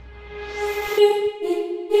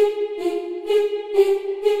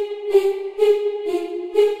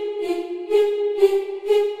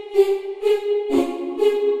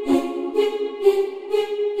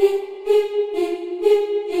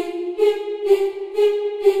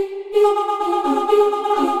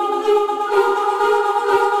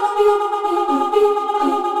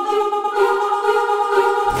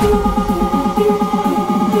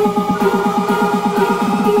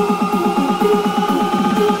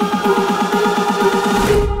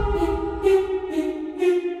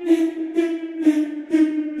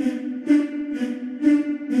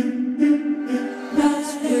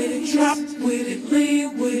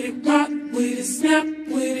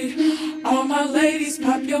my ladies,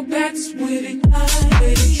 pop your backs with it. Let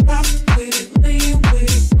it drop with it, lean with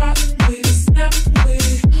it, rock with it, snap with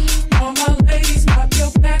it. All my ladies, pop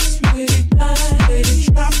your backs with it. Let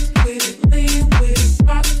it drop with it, lean with it,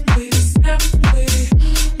 rock with it, snap with it.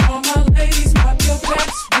 All my ladies, pop your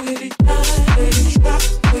backs with it. Let it drop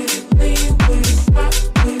with it, lean with it, rock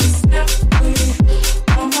with it, snap with it.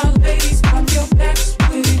 All my ladies, pop your backs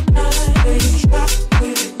with it. Let it drop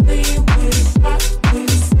with it, lean with it, rock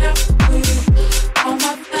with it, snap with it. All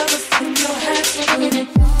my fellas, put your hands with it.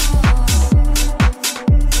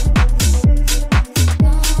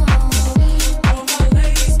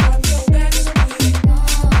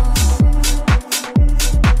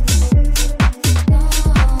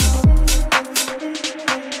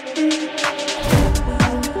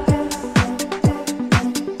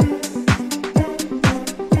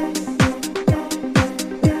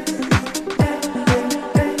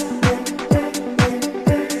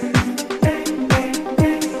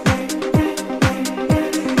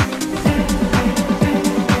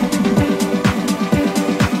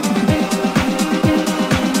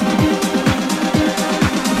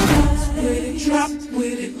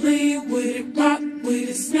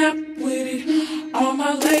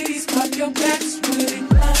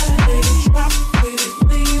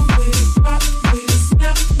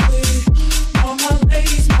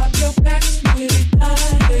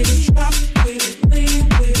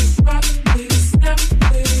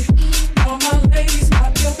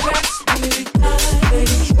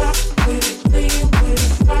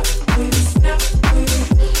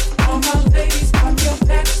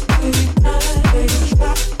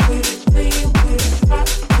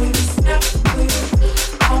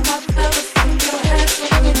 All my fellas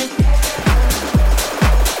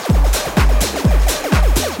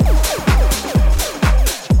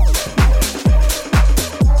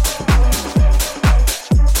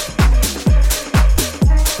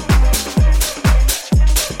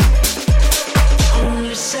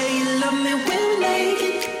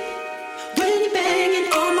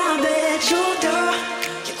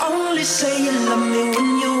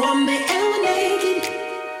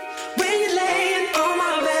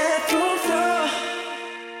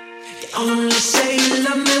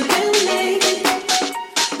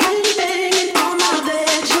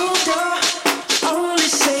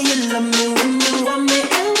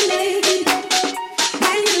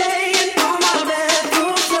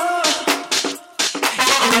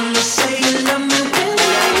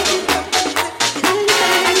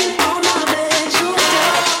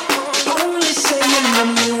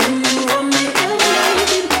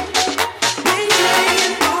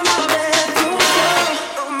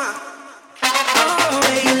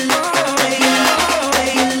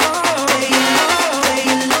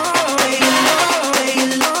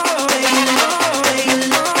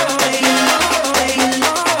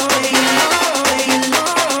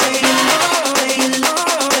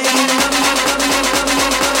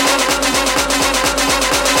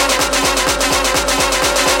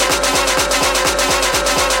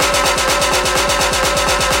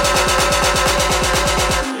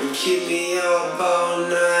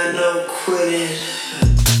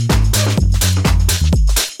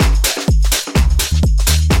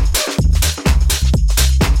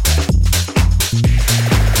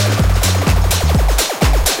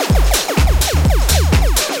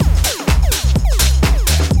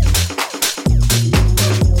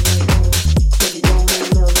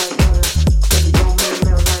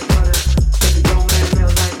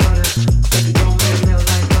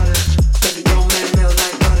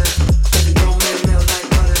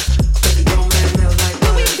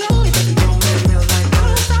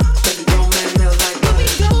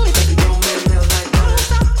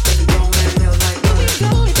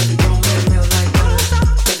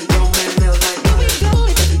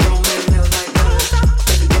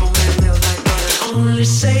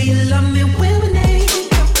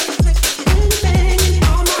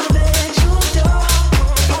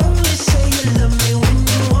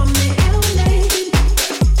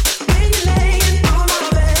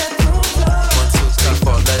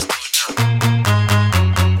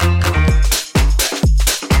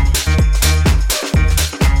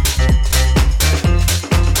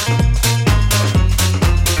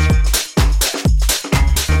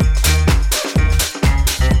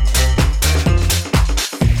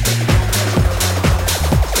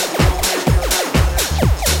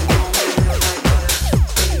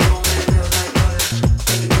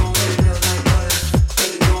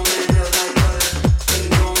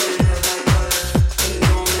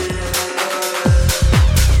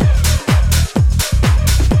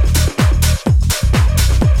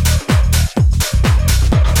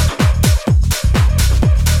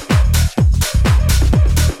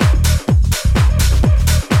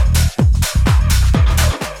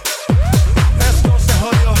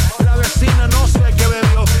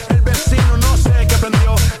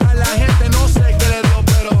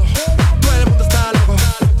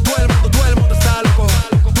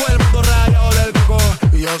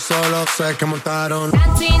sé que montaron.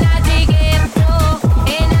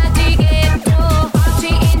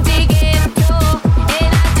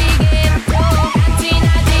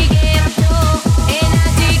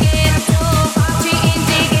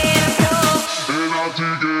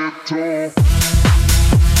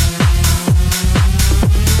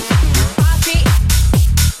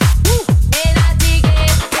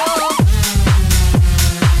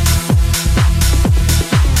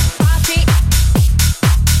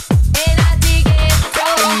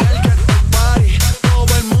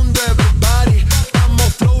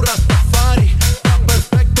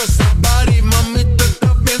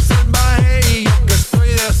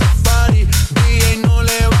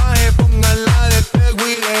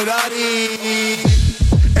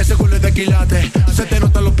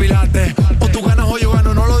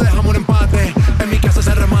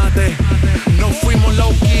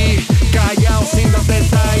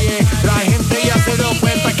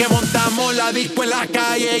 Disco en la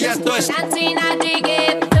calle, ya esto es en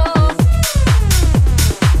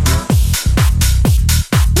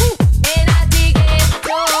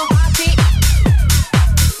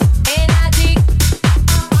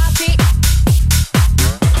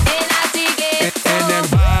el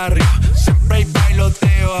barrio, siempre hay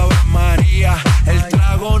bailoteo, Ave María. El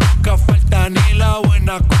trago nunca falta ni la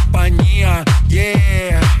buena compañía.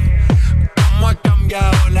 Yeah, cómo ha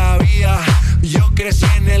cambiado la vida. Yo crecí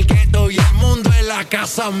en el ghetto y el mundo es la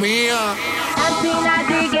casa mía.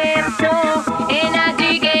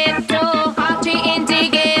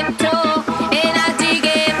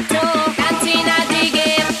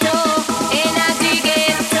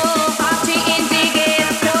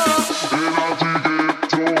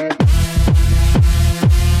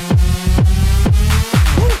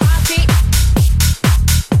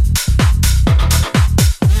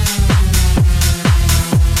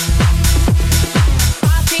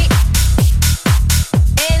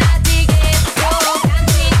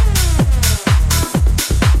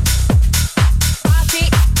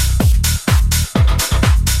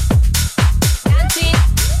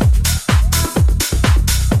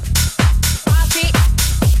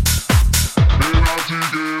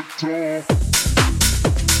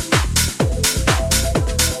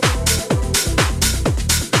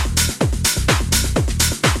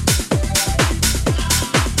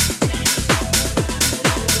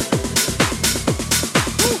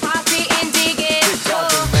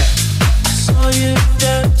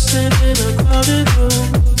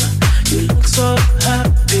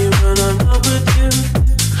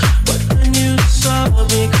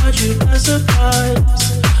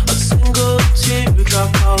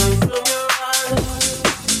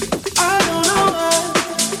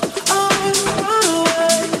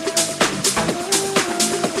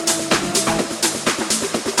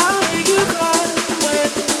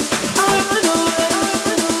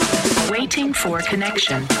 for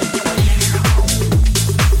connection.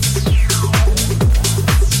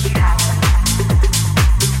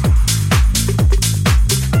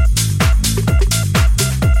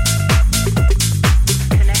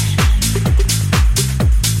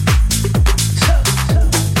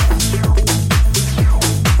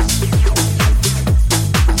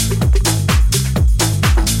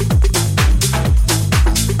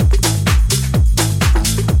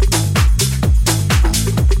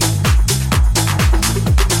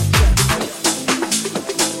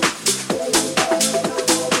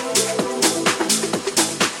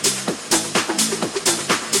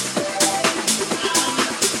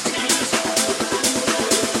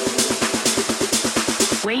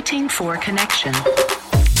 Waiting for connection.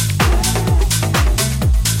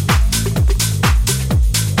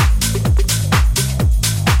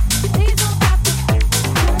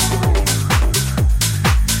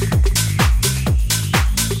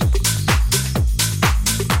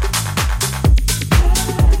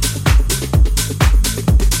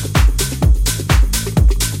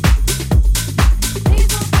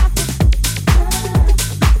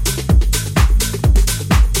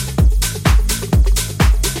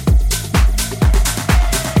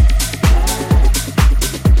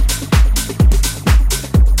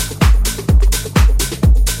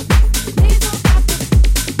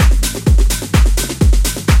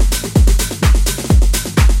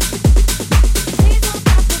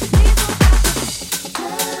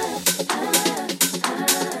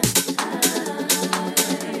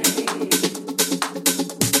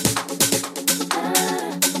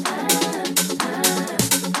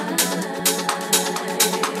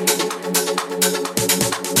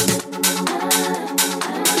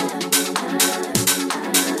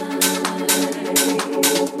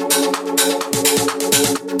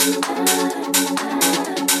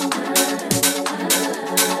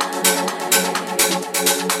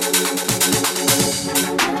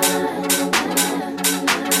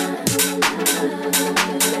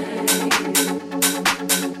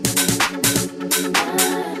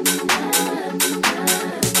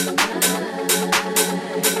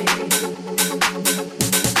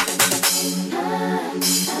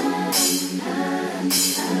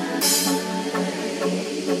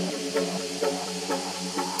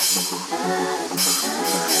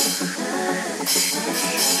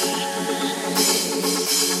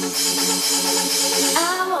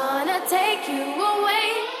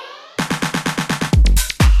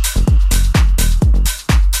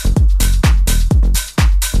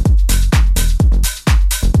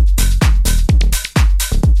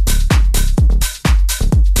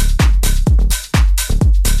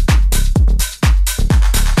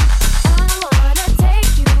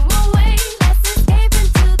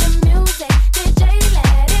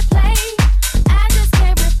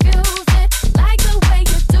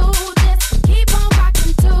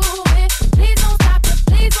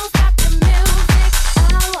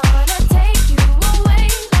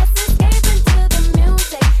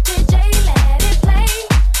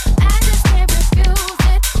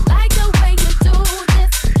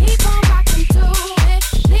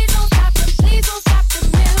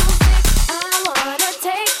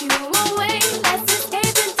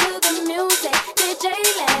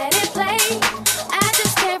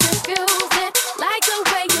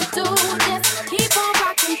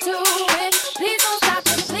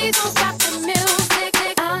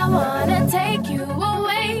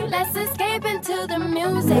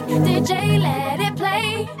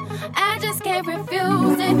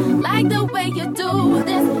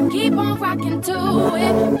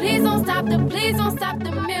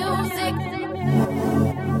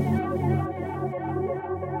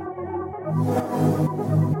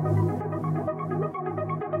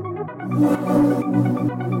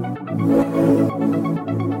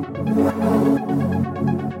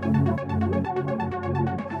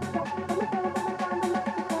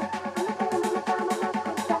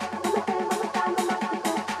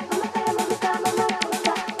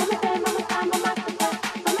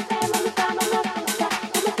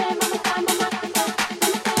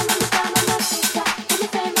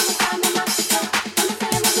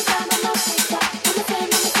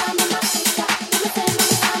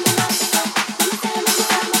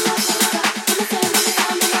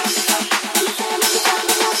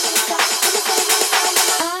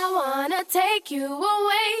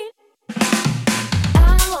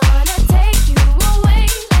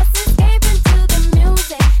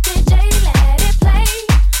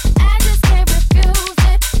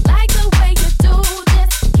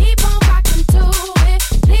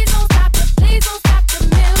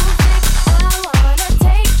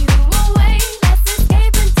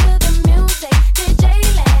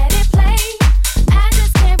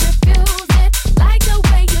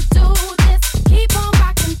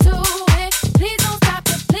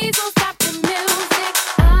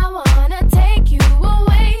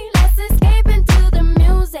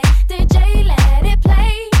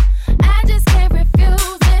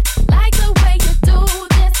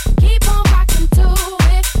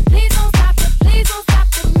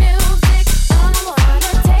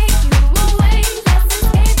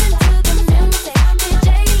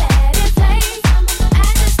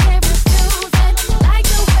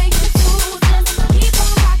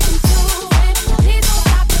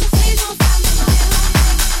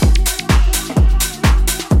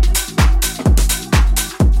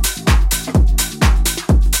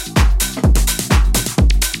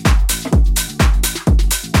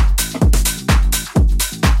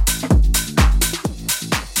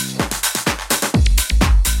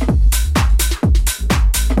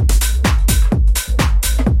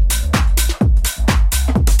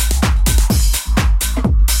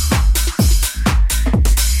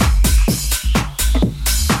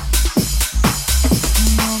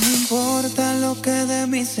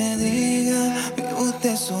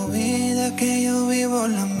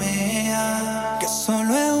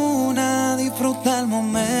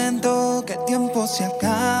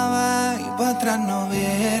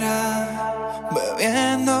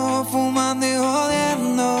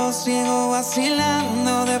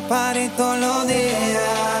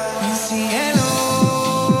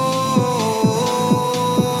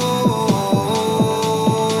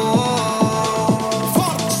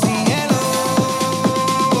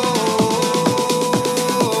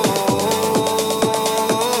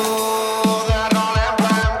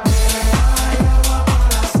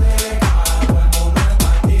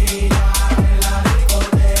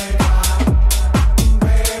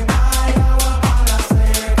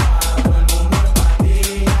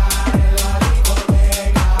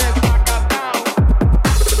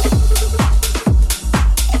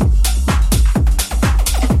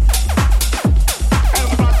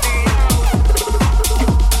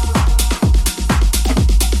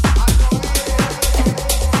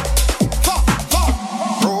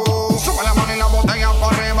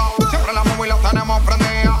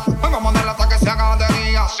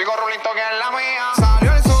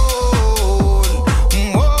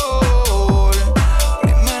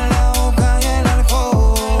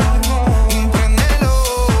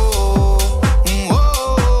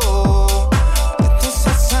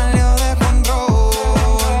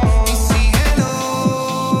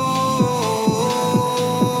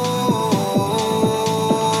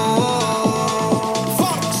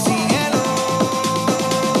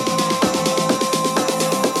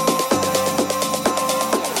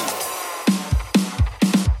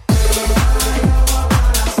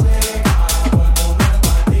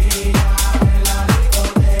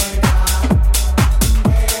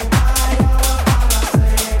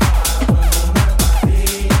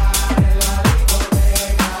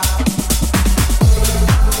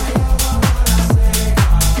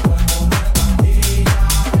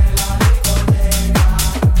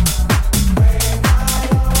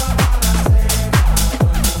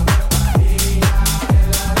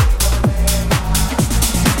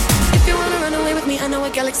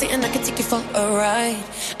 for a ride.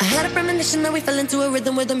 I had a premonition that we fell into a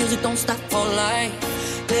rhythm where the music don't stop for life.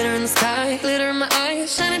 Glitter in the sky, glitter in my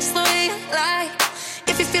eyes, shining just the way I like.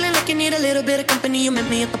 If you're feeling like you need a little bit of company, you met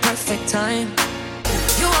me at the perfect time.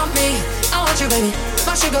 You want me, I want you, baby.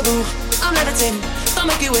 My sugar boo, I'm levitating. Don't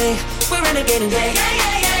make you wait, we're renegading. Yeah, yeah,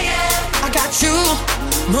 yeah, yeah, yeah. I got you,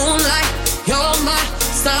 moonlight, you're my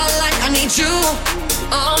starlight. I need you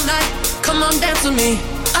all night. Come on, dance with me.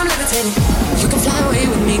 I'm levitating. You can fly away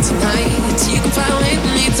with me tonight. You can fly away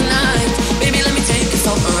with me tonight. Baby, let me take you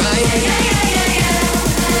for a ride. Yeah, yeah, yeah, yeah.